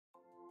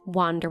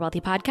Wander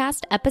Wealthy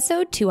Podcast,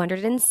 episode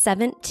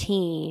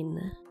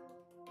 217.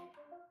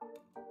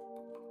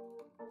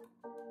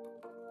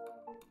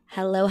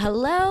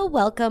 Hello.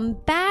 Welcome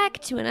back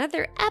to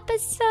another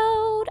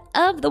episode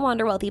of the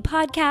Wander Wealthy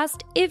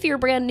Podcast. If you're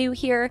brand new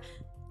here,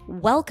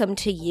 welcome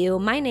to you.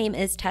 My name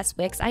is Tess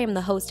Wicks. I am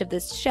the host of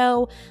this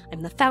show. I'm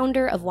the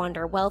founder of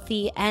Wander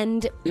Wealthy,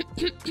 and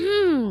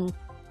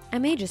I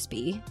may just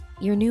be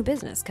your new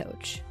business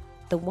coach,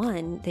 the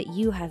one that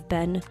you have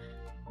been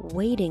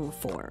waiting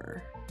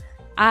for.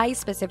 I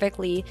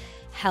specifically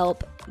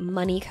help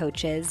money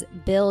coaches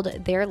build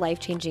their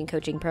life-changing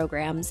coaching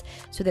programs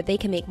so that they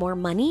can make more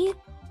money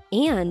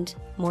and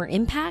more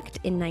impact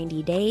in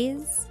 90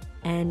 days.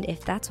 And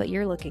if that's what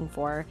you're looking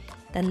for,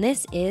 then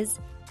this is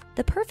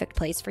the perfect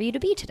place for you to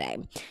be today.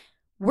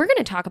 We're going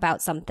to talk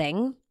about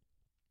something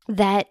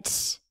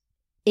that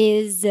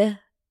is,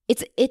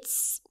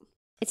 it's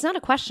not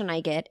a question I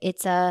get.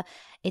 It's a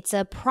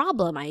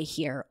problem I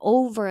hear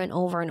over and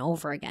over and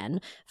over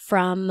again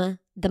from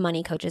the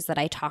money coaches that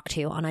I talk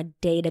to on a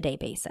day-to-day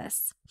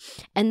basis.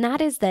 And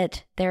that is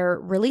that they're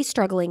really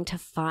struggling to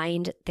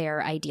find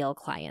their ideal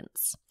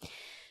clients.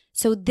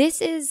 So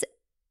this is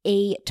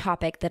a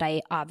topic that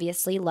I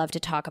obviously love to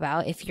talk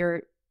about. If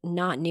you're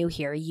not new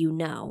here, you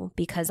know,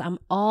 because I'm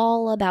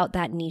all about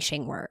that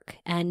niching work.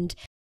 And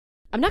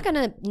I'm not going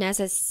to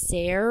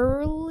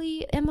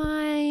necessarily,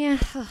 I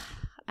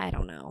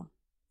don't know.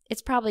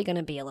 It's probably going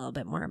to be a little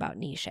bit more about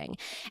niching.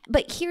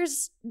 But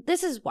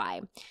this is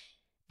why.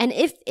 And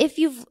if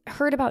you've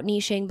heard about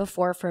niching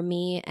before from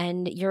me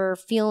and you're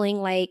feeling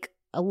like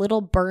a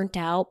little burnt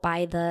out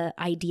by the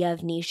idea of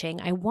niching,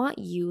 I want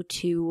you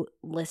to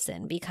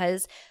listen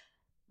because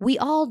we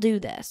all do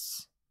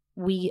this.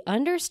 We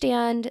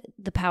understand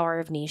the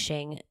power of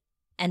niching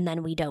and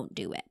then we don't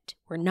do it.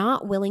 We're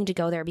not willing to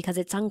go there because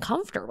it's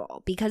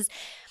uncomfortable, because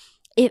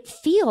it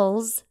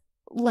feels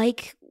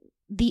like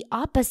the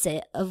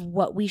opposite of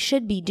what we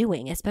should be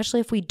doing,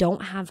 especially if we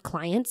don't have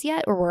clients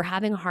yet or we're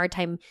having a hard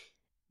time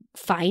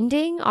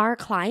finding our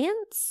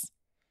clients.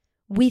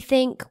 We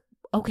think,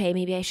 okay,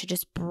 maybe I should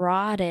just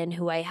broaden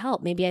who I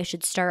help. Maybe I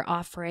should start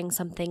offering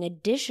something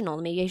additional.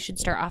 Maybe I should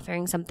start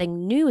offering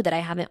something new that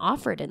I haven't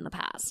offered in the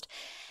past.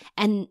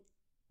 And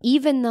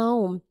even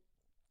though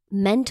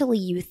mentally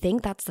you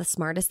think that's the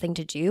smartest thing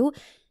to do,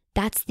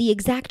 that's the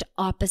exact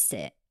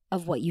opposite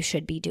of what you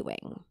should be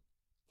doing.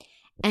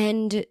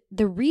 And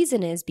the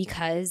reason is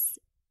because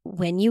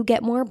when you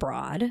get more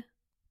broad,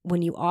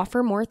 when you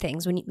offer more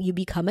things, when you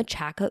become a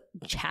jack of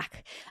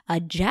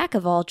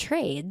all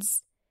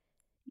trades,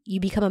 you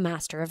become a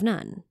master of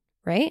none,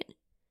 right?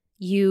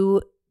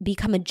 You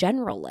become a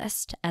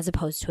generalist as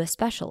opposed to a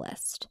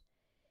specialist.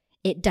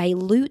 It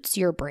dilutes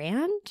your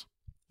brand,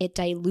 it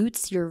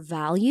dilutes your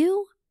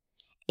value,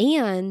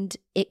 and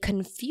it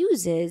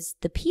confuses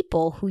the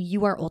people who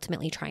you are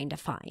ultimately trying to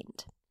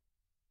find.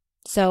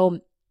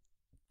 So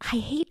I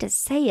hate to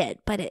say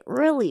it, but it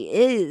really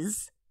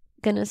is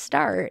going to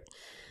start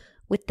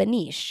with the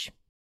niche.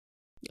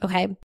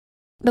 Okay?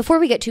 Before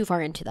we get too far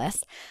into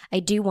this, I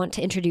do want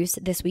to introduce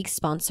this week's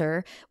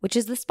sponsor, which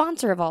is the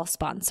sponsor of all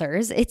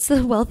sponsors. It's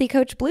the Wealthy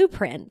Coach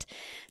Blueprint.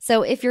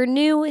 So if you're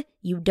new,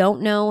 you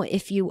don't know.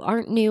 If you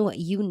aren't new,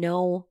 you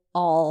know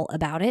all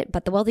about it.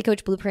 But the Wealthy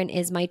Coach Blueprint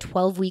is my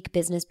 12-week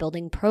business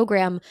building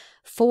program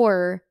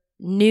for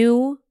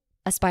new,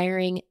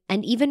 aspiring,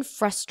 and even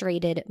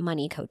frustrated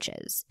money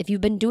coaches. If you've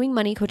been doing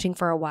money coaching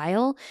for a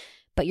while,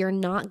 but you're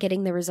not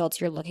getting the results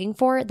you're looking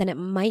for, then it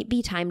might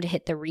be time to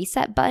hit the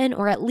reset button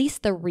or at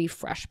least the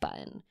refresh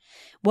button.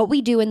 What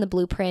we do in the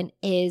blueprint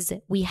is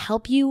we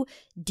help you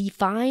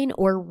define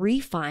or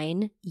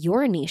refine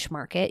your niche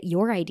market,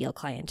 your ideal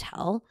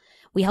clientele.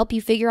 We help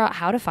you figure out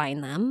how to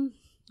find them,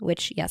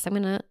 which, yes, I'm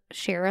going to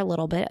share a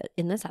little bit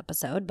in this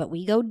episode, but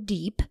we go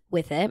deep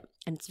with it,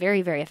 and it's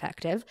very, very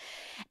effective.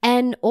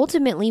 And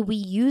ultimately, we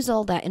use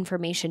all that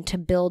information to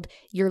build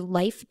your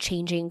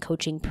life-changing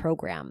coaching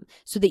program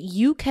so that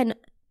you can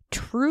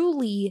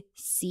truly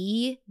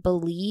see,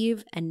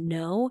 believe, and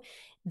know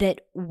that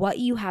what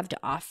you have to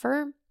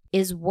offer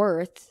is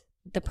worth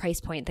the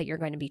price point that you're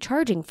going to be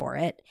charging for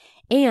it.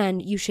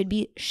 And you should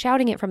be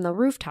shouting it from the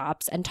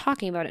rooftops and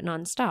talking about it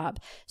nonstop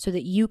so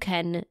that you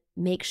can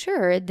make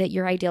sure that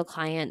your ideal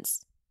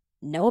clients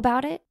know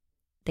about it,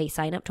 they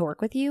sign up to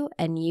work with you,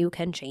 and you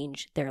can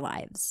change their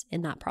lives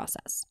in that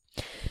process.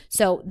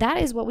 So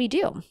that is what we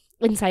do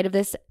inside of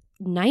this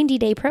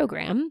 90-day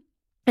program.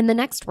 And the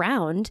next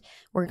round,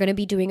 we're going to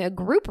be doing a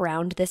group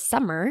round this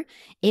summer.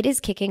 It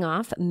is kicking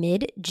off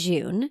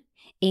mid-June,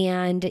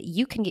 and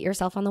you can get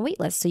yourself on the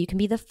waitlist so you can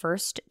be the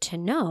first to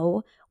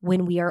know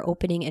when we are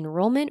opening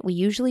enrollment. We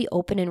usually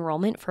open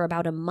enrollment for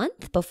about a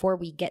month before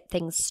we get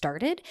things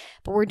started,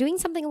 but we're doing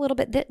something a little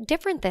bit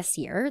different this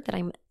year that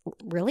I'm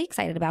really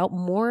excited about.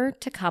 More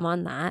to come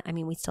on that. I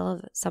mean, we still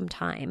have some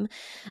time.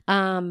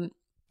 And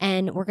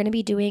we're going to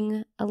be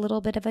doing a little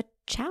bit of a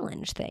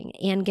challenge thing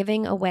and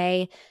giving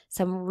away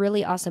some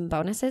really awesome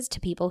bonuses to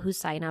people who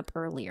sign up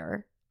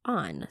earlier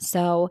on.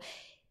 So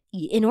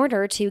in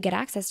order to get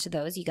access to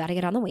those, you got to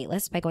get on the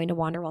waitlist by going to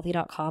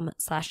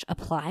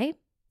wanderwealthy.com/apply.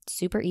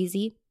 Super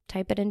easy.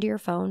 Type it into your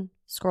phone,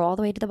 scroll all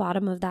the way to the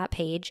bottom of that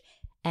page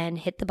and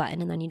hit the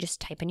button. And then you just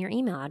type in your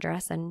email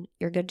address and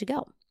you're good to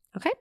go.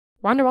 Okay?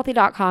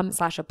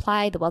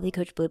 wanderwealthy.com/apply. The Wealthy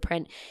Coach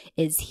Blueprint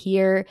is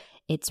here.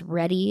 It's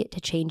ready to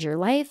change your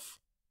life.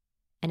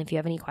 And if you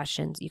have any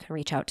questions, you can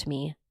reach out to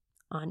me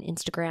on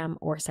Instagram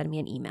or send me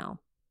an email.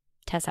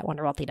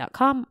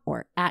 Tess@wanderwealthy.com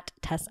or at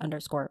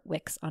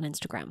Tess_Wicks on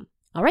Instagram.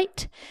 All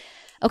right.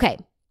 Okay.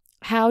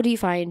 How do you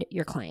find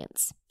your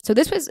clients? So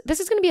this is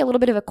going to be a little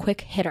bit of a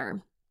quick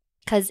hitter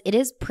because it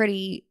is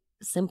pretty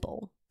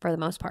simple for the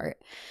most part.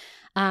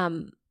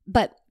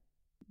 But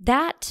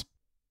that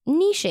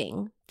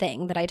niching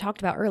thing that I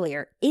talked about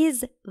earlier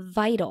is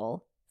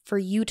vital for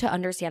you to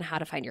understand how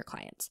to find your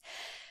clients.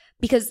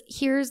 Because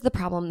here's the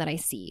problem that I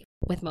see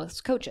with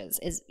most coaches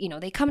is,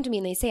 they come to me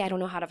and they say, I don't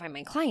know how to find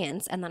my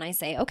clients. And then I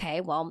say,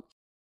 okay, well,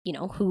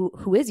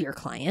 who is your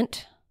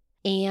client?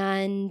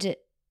 And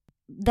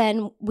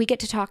then we get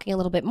to talking a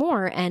little bit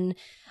more and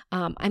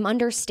I'm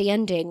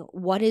understanding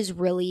what has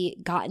really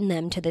gotten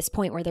them to this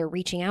point where they're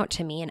reaching out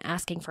to me and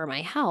asking for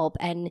my help.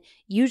 And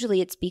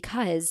usually it's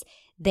because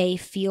they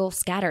feel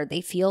scattered,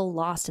 they feel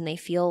lost, and they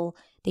feel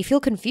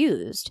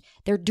confused.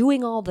 They're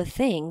doing all the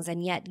things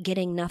and yet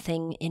getting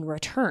nothing in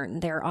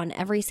return. They're on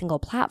every single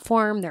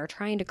platform. They're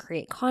trying to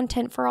create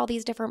content for all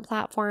these different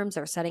platforms.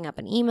 They're setting up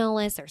an email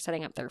list. They're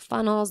setting up their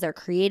funnels. They're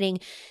creating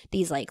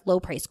these like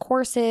low price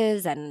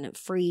courses and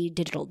free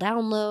digital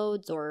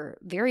downloads or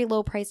very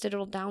low price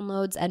digital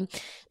downloads. And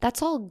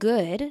that's all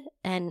good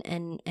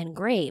and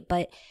great,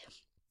 but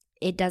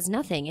it does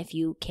nothing if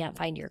you can't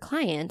find your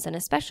clients, and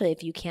especially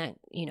if you can't,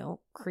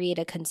 create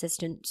a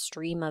consistent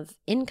stream of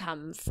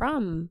income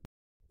from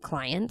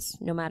clients,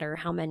 no matter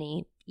how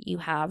many you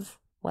have,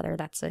 whether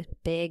that's a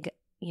big,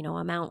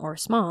 amount or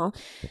small.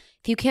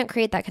 If you can't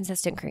create that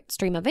consistent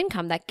stream of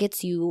income, that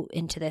gets you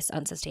into this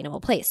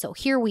unsustainable place. So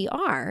here we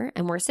are,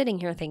 and we're sitting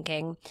here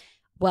thinking,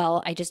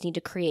 well, I just need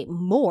to create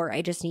more.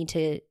 I just need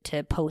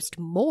to post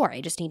more.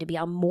 I just need to be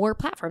on more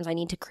platforms. I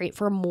need to create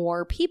for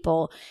more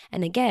people.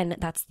 And again,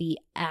 that's the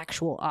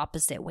actual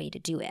opposite way to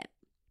do it.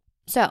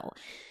 So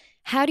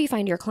how do you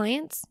find your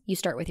clients? You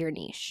start with your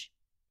niche.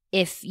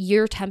 If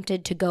you're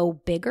tempted to go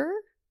bigger,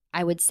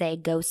 I would say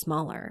go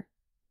smaller.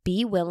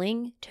 Be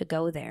willing to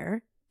go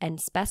there and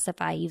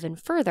specify even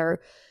further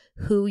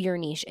who your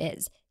niche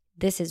is.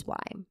 This is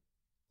why.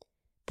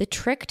 The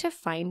trick to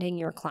finding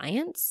your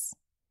clients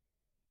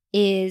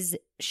is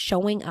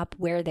showing up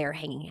where they're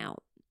hanging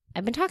out.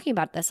 I've been talking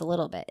about this a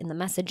little bit in the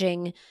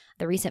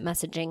recent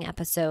messaging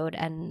episode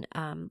and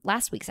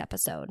last week's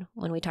episode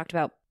when we talked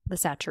about the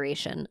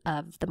saturation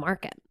of the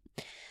market.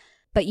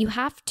 But you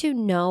have to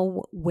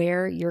know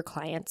where your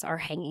clients are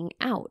hanging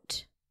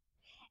out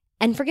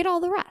and forget all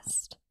the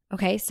rest.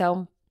 Okay,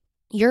 so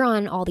you're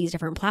on all these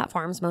different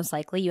platforms. Most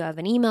likely you have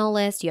an email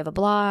list, you have a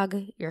blog,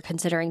 you're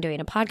considering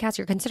doing a podcast,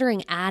 you're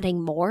considering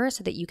adding more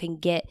so that you can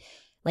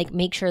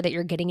make sure that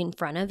you're getting in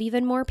front of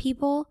even more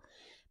people,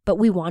 but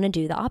we want to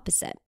do the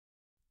opposite.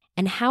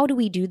 And how do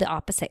we do the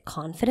opposite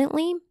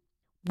confidently?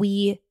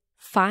 We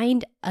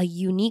find a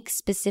unique,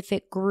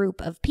 specific group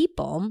of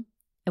people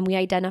and we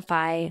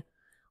identify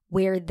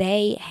where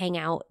they hang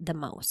out the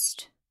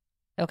most.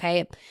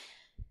 Okay?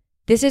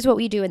 This is what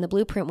we do in the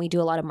blueprint. We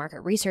do a lot of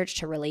market research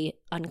to really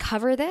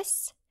uncover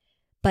this,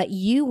 but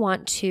you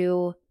want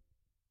to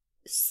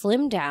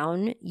slim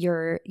down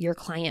your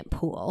client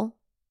pool,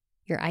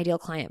 your ideal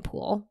client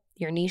pool,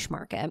 your niche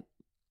market.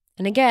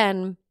 And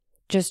again,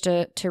 just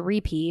to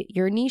repeat,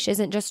 your niche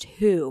isn't just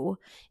who,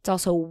 it's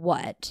also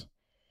what.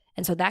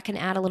 And so that can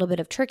add a little bit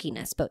of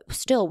trickiness, but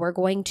still we're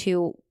going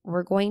to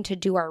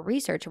do our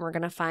research and we're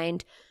going to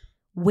find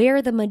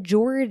where the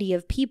majority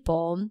of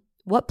people,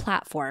 what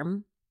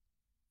platform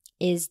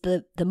is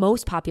the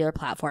most popular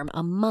platform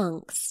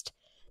amongst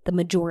the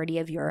majority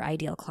of your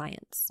ideal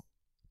clients.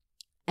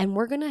 And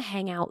we're going to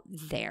hang out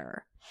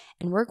there.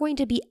 And we're going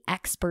to be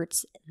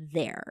experts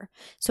there.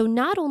 So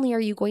not only are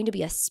you going to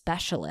be a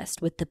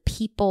specialist with the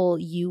people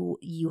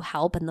you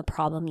help and the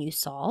problem you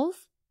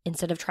solve,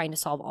 instead of trying to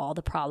solve all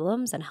the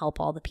problems and help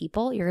all the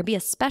people, you're going to be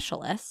a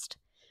specialist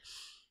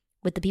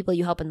with the people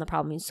you help and the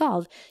problem you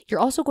solve. You're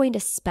also going to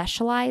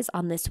specialize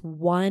on this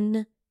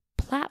one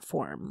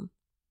platform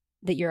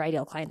that your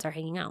ideal clients are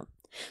hanging out.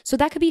 So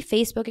that could be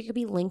Facebook, it could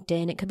be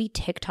LinkedIn, it could be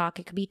TikTok,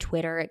 it could be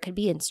Twitter, it could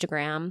be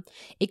Instagram,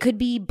 it could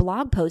be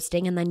blog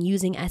posting and then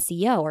using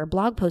SEO, or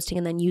blog posting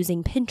and then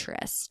using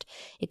Pinterest.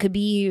 It could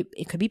be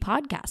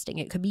podcasting,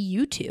 it could be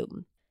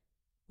YouTube.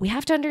 We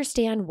have to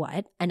understand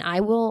what, and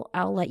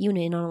I'll let you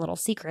in on a little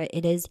secret.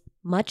 It is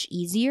much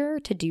easier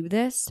to do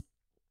this.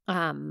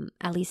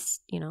 At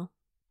least,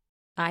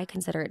 I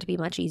consider it to be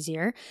much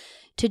easier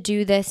to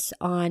do this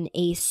on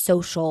a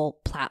social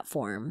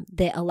platform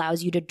that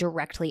allows you to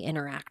directly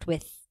interact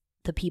with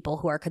the people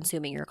who are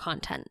consuming your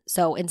content.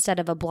 So instead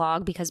of a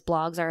blog, because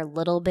blogs are a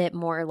little bit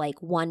more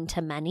like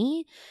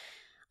one-to-many,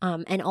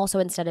 and also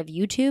instead of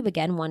YouTube,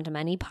 again,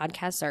 one-to-many,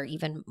 podcasts are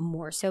even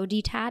more so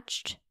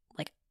detached.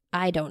 Like,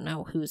 I don't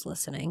know who's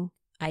listening.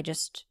 I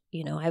just,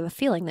 I have a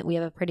feeling that we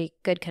have a pretty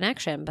good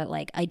connection, but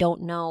I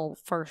don't know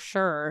for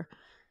sure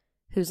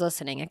who's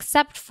listening,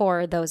 except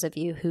for those of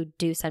you who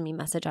do send me a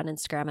message on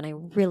Instagram, and I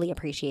really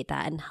appreciate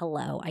that. And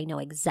hello, I know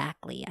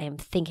exactly. I am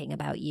thinking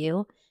about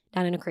you,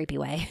 not in a creepy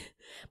way,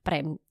 but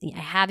I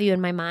have you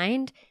in my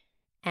mind,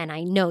 and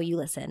I know you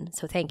listen,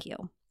 so thank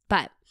you.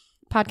 But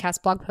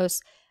podcasts, blog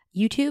posts,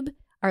 YouTube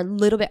are a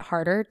little bit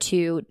harder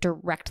to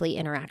directly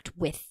interact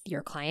with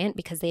your client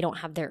because they don't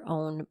have their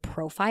own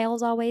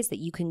profiles always that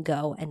you can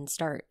go and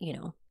start,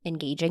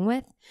 engaging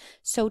with.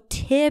 So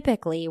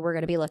typically we're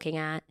going to be looking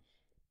at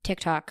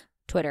TikTok,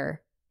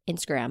 Twitter,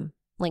 Instagram,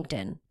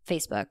 LinkedIn,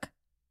 Facebook.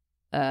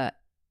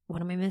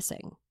 What am I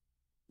missing?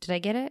 Did I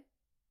get it?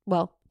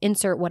 Well,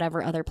 insert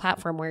whatever other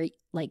platform where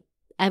like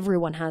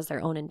everyone has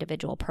their own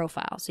individual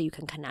profile so you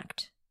can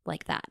connect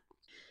like that.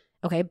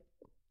 Okay.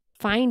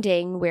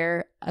 Finding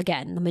where,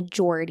 again, the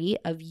majority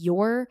of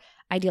your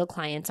ideal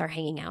clients are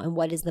hanging out and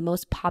what is the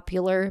most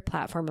popular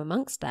platform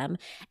amongst them,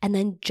 and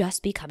then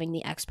just becoming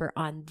the expert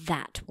on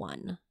that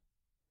one.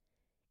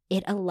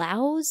 It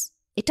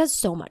does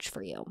so much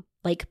for you.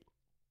 Like,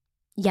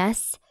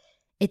 yes,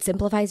 it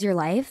simplifies your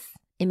life.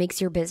 It makes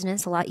your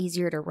business a lot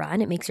easier to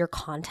run. It makes your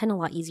content a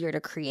lot easier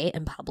to create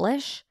and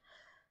publish.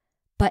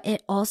 But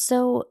it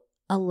also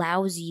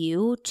allows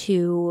you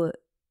to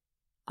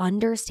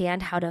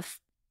understand how to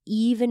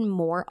even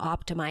more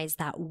optimize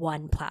that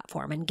one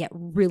platform and get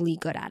really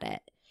good at it.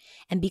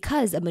 And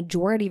because a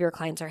majority of your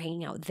clients are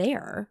hanging out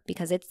there,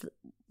 because it's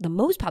the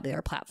most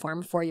popular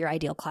platform for your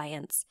ideal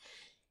clients,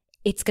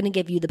 it's going to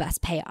give you the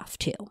best payoff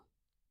too,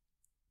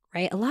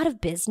 right? A lot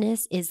of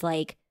business is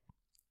like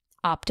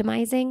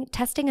optimizing,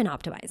 testing and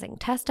optimizing,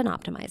 test and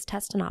optimize,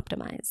 test and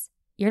optimize.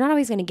 You're not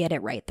always going to get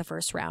it right the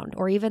first round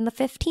or even the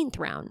 15th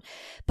round,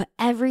 but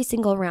every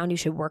single round you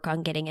should work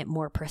on getting it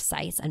more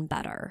precise and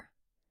better.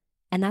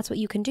 And that's what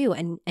you can do.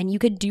 And you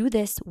could do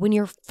this when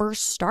you're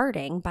first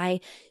starting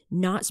by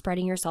not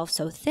spreading yourself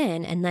so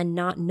thin and then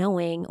not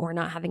knowing or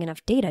not having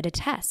enough data to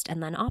test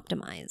and then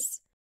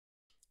optimize.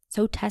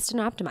 So test and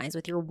optimize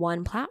with your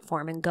one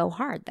platform and go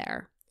hard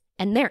there.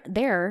 And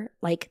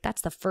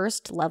that's the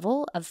first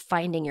level of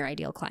finding your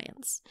ideal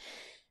clients.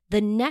 The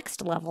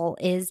next level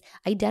is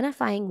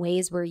identifying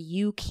ways where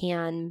you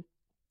can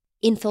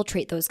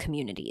infiltrate those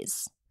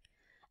communities.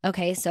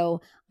 Okay,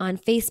 so on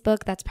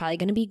Facebook, that's probably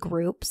going to be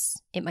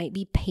groups. It might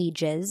be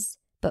pages,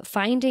 but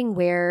finding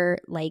where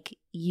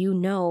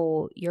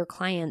your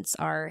clients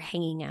are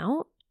hanging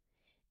out.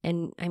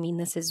 And I mean,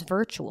 this is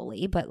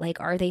virtually, but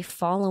are they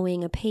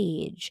following a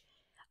page?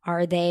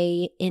 Are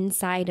they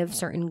inside of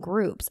certain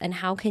groups? And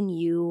how can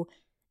you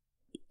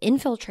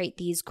infiltrate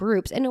these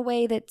groups in a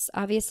way that's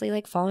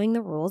obviously following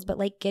the rules, but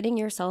getting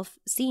yourself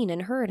seen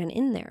and heard and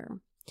in there?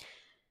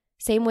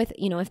 Same with,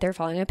 if they're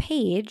following a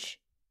page,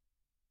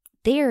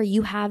 there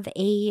you have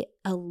a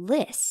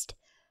list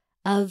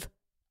of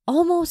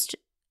almost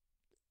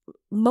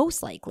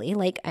most likely,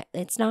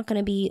 it's not going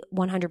to be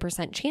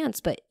 100% chance,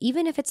 but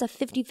even if it's a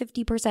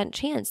 50%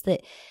 chance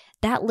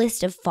that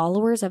list of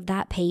followers of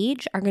that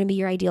page are going to be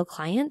your ideal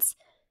clients,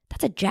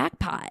 that's a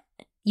jackpot.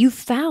 You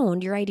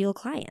found your ideal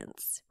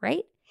clients,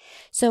 right?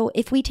 So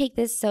if we take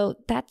this, so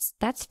that's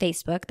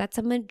Facebook. That's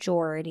a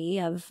majority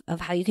of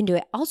how you can do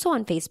it. Also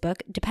on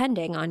Facebook,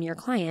 depending on your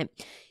client,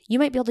 you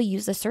might be able to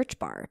use the search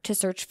bar to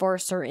search for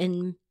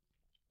certain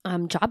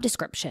job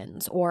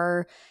descriptions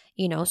or,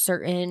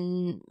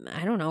 certain,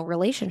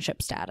 relationship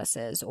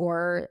statuses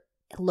or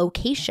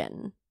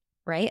location,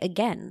 right?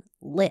 Again,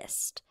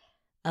 list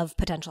of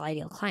potential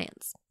ideal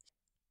clients.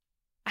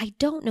 I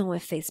don't know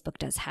if Facebook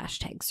does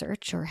hashtag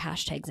search or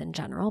hashtags in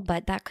general,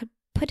 but that could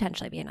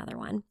potentially be another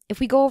one. If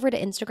we go over to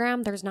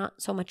Instagram, there's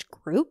not so much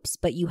groups,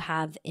 but you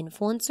have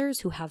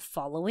influencers who have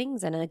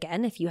followings. And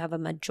again, if you have a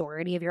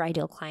majority of your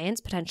ideal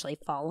clients potentially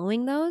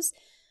following those,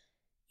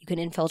 you can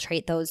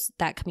infiltrate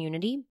that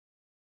community.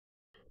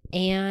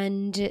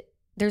 And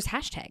there's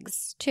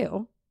hashtags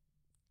too.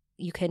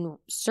 You can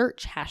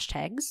search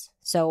hashtags.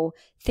 So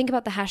think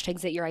about the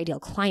hashtags that your ideal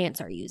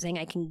clients are using.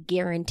 I can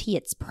guarantee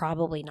it's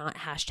probably not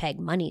hashtag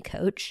money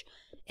coach.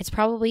 It's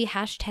probably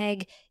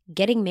hashtag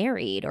getting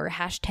married or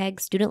hashtag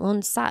student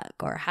loans suck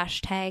or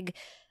hashtag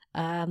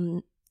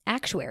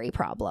actuary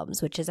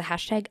problems, which is a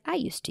hashtag I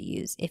used to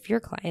use if your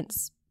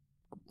clients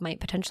might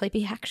potentially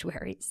be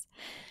actuaries.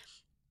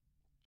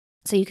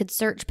 So you could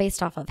search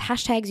based off of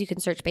hashtags. You can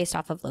search based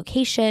off of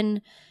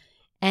location.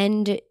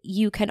 And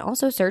you can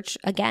also search,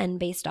 again,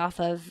 based off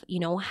of,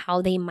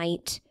 how they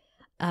might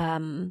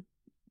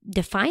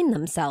define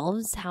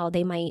themselves, how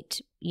they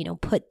might,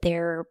 put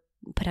their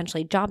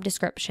potentially job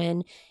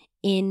description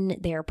in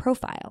their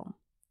profile.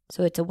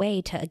 So it's a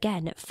way to,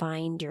 again,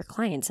 find your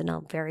clients in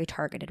a very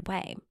targeted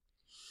way.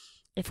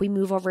 If we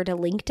move over to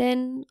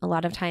LinkedIn, a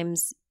lot of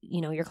times,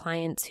 your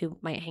clients who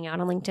might hang out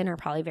on LinkedIn are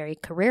probably very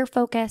career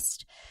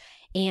focused,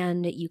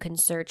 and you can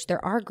search.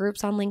 There are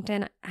groups on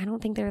LinkedIn. I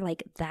don't think they're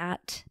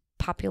that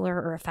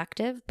popular or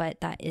effective,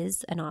 but that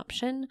is an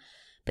option.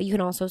 But you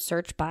can also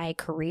search by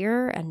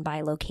career and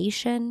by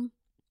location,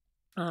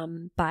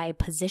 by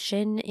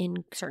position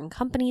in certain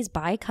companies,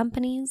 by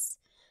companies,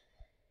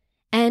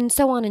 and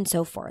so on and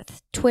so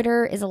forth.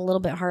 Twitter is a little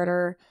bit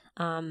harder.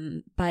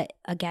 But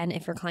again,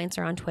 if your clients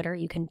are on Twitter,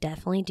 you can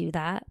definitely do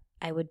that.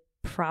 I would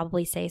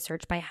probably say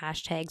search by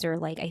hashtags, or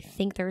like, I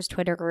think there's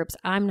Twitter groups.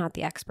 I'm not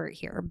the expert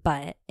here,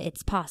 but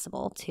it's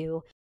possible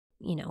to,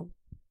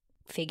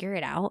 figure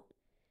it out.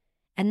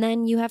 And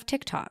then you have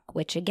TikTok,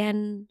 which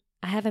again,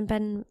 I haven't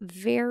been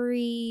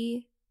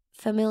very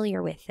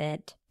familiar with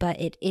it,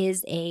 but it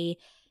is a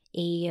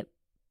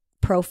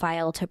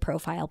profile to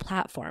profile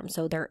platform.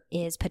 So there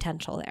is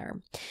potential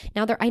there.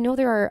 Now, I know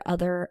there are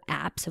other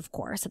apps, of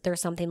course. There's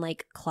something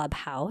like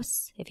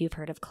Clubhouse, if you've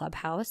heard of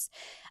Clubhouse.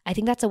 I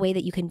think that's a way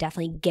that you can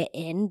definitely get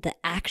in the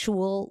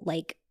actual,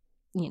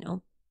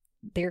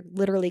 they're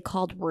literally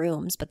called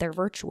rooms, but they're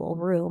virtual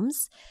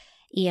rooms,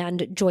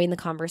 and join the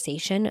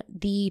conversation.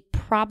 The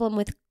problem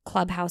with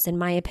Clubhouse, in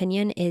my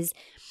opinion, is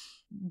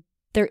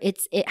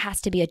it has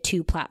to be a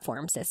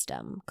 2-platform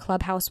system.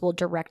 Clubhouse will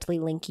directly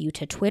link you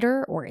to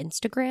Twitter or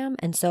Instagram.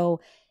 And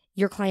so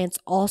your clients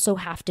also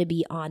have to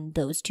be on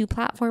those 2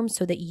 platforms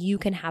so that you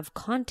can have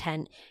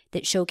content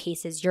that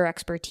showcases your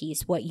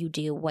expertise, what you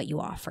do, what you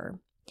offer.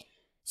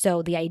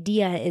 So the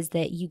idea is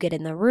that you get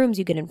in the rooms,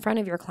 you get in front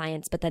of your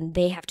clients, but then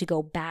they have to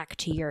go back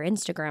to your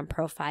Instagram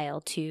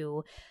profile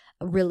to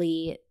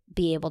really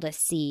be able to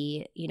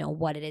see,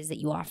 what it is that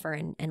you offer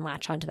and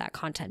latch onto that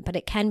content. But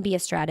it can be a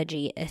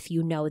strategy if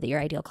you know that your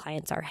ideal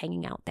clients are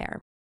hanging out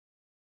there.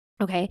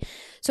 Okay,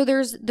 so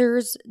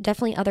there's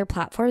definitely other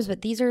platforms,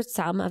 but these are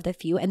some of the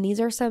few, and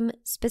these are some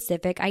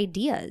specific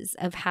ideas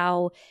of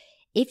how,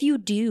 if you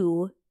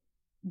do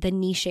the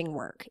niching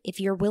work, if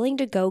you're willing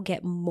to go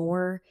get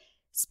more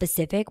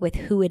specific with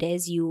who it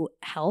is you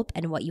help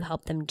and what you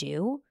help them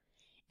do,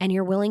 and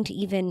you're willing to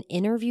even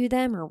interview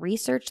them or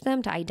research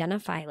them to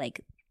identify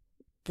like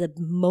the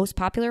most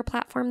popular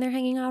platform they're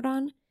hanging out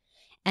on,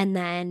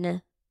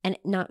 and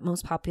not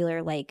most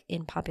popular like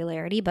in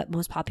popularity, but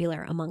most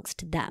popular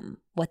amongst them,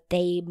 what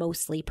they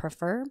mostly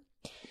prefer.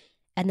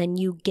 And then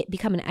you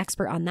become an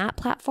expert on that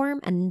platform,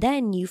 and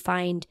then you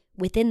find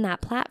within that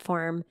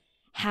platform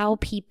how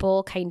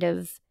people kind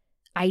of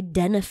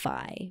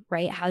identify,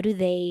 right? How do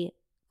they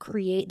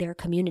create their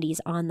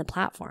communities on the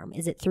platform?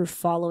 Is it through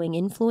following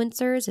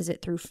influencers? Is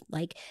it through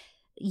like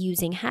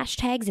using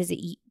hashtags? Is it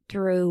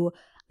through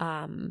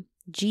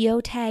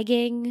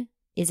geotagging?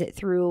 Is it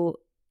through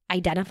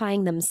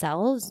identifying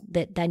themselves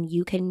that then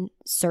you can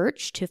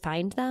search to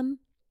find them?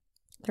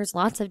 There's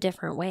lots of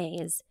different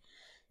ways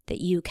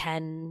that you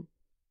can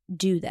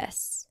do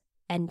this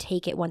and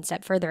take it one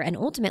step further. And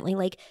ultimately,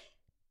 like,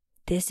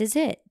 this is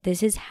it.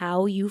 This is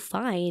how you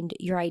find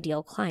your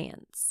ideal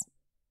clients.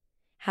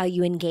 How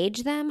you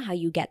engage them, how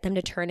you get them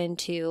to turn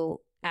into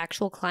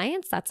actual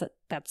clients, that's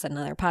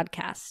another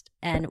podcast.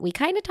 And we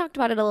kind of talked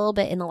about it a little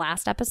bit in the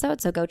last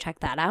episode, so go check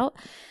that out.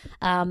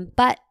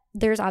 But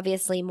there's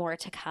obviously more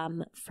to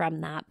come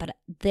from that. But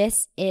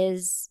this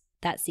is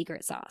that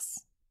secret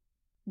sauce.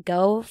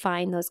 Go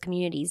find those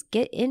communities,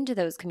 get into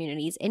those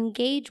communities,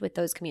 engage with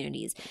those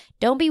communities.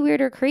 Don't be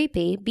weird or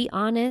creepy. Be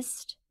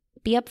honest,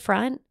 be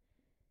upfront,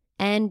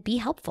 and be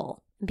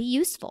helpful, be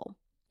useful,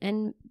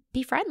 and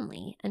be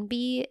friendly, and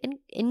be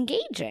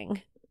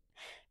engaging,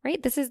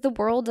 right? This is the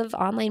world of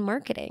online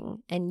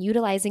marketing and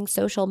utilizing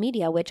social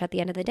media, which at the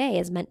end of the day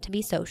is meant to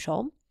be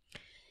social,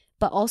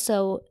 but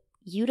also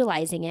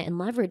utilizing it and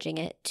leveraging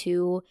it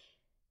to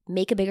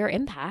make a bigger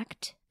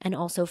impact, and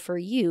also for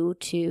you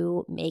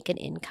to make an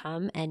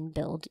income and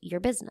build your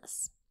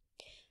business.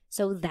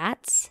 So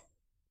that's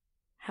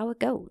how it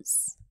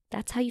goes.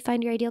 That's how you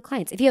find your ideal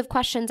clients. If you have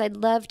questions, I'd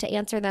love to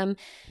answer them.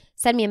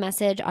 Send me a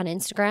message on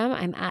Instagram.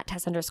 I'm at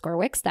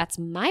Tess_Wicks. That's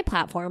my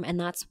platform, and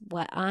that's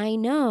what I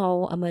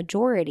know a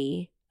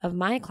majority of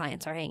my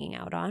clients are hanging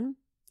out on.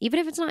 Even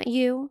if it's not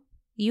you,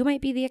 you might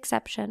be the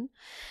exception.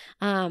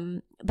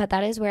 But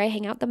that is where I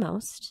hang out the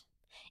most.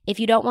 If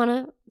you don't want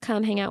to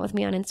come hang out with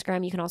me on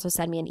Instagram, you can also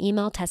send me an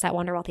email,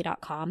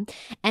 tess@wanderwealthy.com.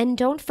 And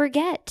don't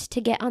forget to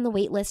get on the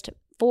wait list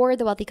for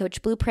the Wealthy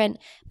Coach Blueprint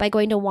by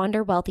going to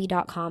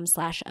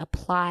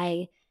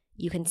wanderwealthy.com/apply.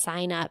 You can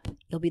sign up.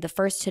 You'll be the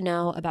first to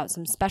know about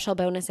some special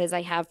bonuses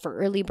I have for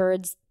early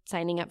birds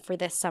signing up for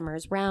this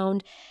summer's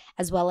round,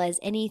 as well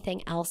as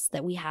anything else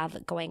that we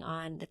have going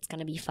on that's going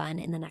to be fun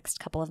in the next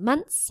couple of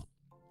months.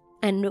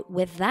 And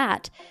with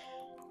that,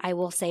 I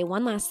will say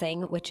one last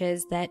thing, which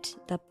is that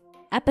the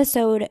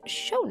episode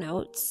show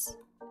notes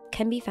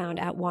can be found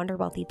at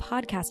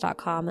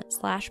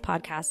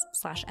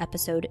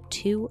wanderwealthypodcast.com/podcast/episode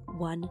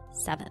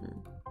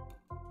 217.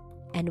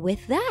 And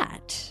with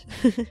that,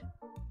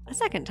 a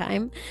second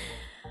time,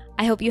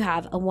 I hope you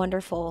have a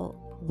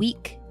wonderful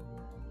week,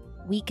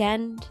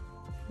 weekend,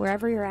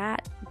 wherever you're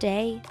at,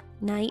 day,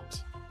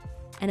 night.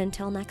 And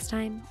until next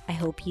time, I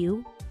hope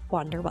you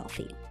wander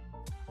wealthy.